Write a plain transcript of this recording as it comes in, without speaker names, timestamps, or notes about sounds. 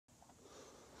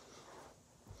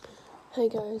Hey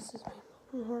guys, it's me.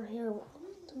 We're here. Welcome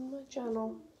to my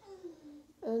channel.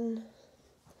 And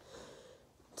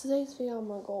today's video, I'm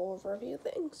gonna go over a few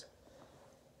things.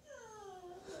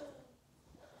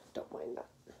 Don't mind that.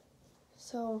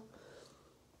 So,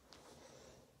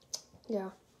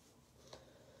 yeah.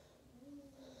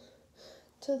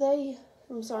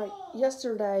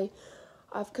 Yesterday,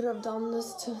 I could have done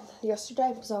this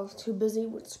yesterday because I was too busy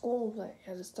with school. I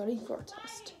had to study for a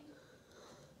test.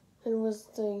 And it was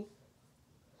the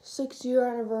 6-year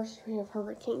anniversary of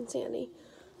Hurricane Sandy.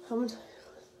 I'm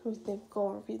gonna go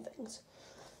over a few things.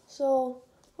 So,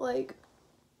 when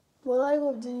I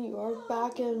lived in New York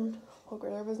back in, what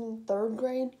grade I was in? 3rd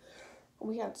grade,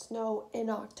 we had snow in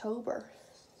October.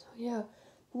 So yeah,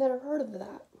 never heard of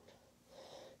that.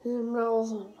 And when I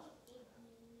was in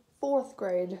 4th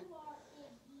grade,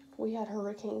 we had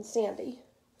Hurricane Sandy.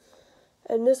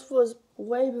 And this was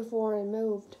way before I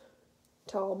moved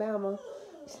to Alabama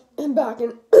back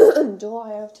in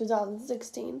July of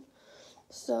 2016.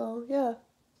 So yeah.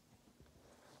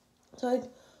 So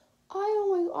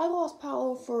I lost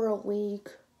power for a week.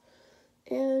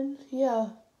 And yeah.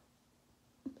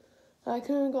 I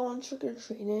couldn't go on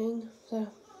trick-or-treating, so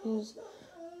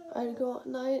I'd go at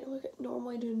night like I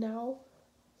normally do now.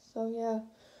 So yeah,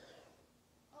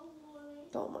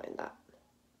 don't mind that.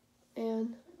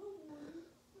 And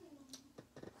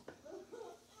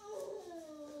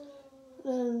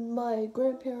then my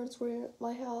grandparents were at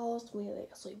my house. We had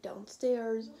to sleep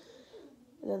downstairs.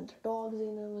 And then their dog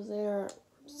Zena was there.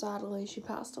 Sadly, she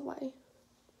passed away.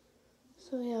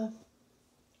 So yeah.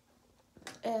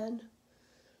 And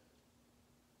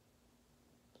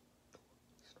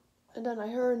then I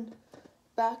heard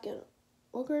back in,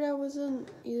 what grade I was in,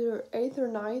 either 8th or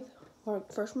 9th, or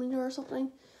freshman year or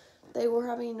something, they were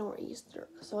having a nor'easter.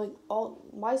 So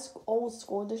my old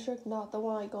school district, not the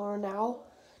one I go to now,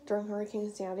 during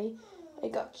Hurricane Sandy,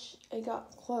 it got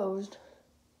closed.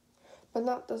 But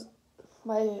not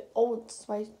my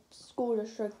school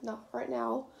district, not right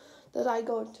now, that I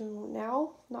go to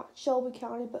now, not Shelby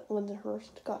County, but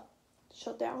Lindenhurst got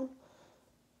shut down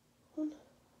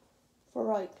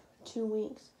for 2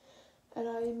 weeks. And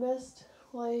I missed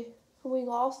I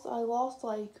lost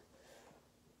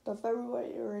the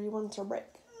February winter break.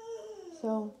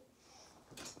 So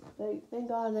thank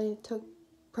God they took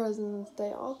President's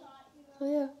Day off. So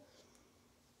yeah.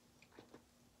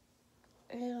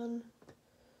 And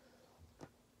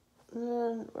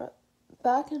then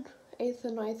back in 8th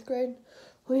and 9th grade,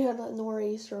 we had a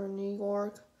nor'easter in New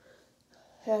York.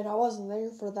 And I wasn't there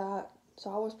for that,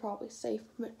 so I was probably safe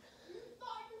from it.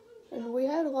 And we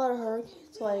had a lot of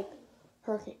hurricanes, like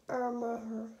Hurricane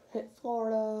Irma hit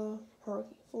Florida,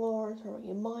 Hurricane Florence,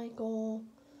 Hurricane Michael,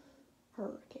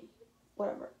 Hurricane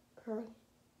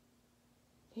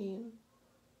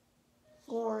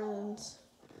Florence.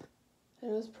 It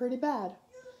was pretty bad.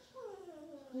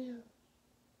 Yeah.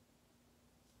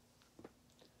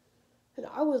 And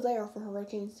I was there for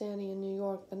Hurricane Sandy in New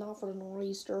York, but not for the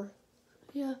nor'easter.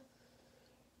 Yeah.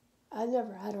 I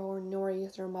never had a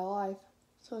nor'easter in my life.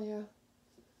 So yeah.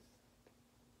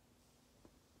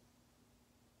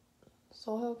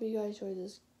 So I hope you guys enjoyed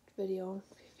this video.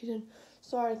 If you didn't,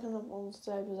 sorry I couldn't upload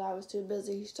today because I was too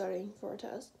busy studying for a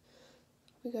test.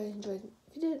 Hope you guys enjoyed.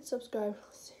 If you didn't subscribe,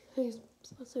 see you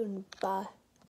soon. Bye.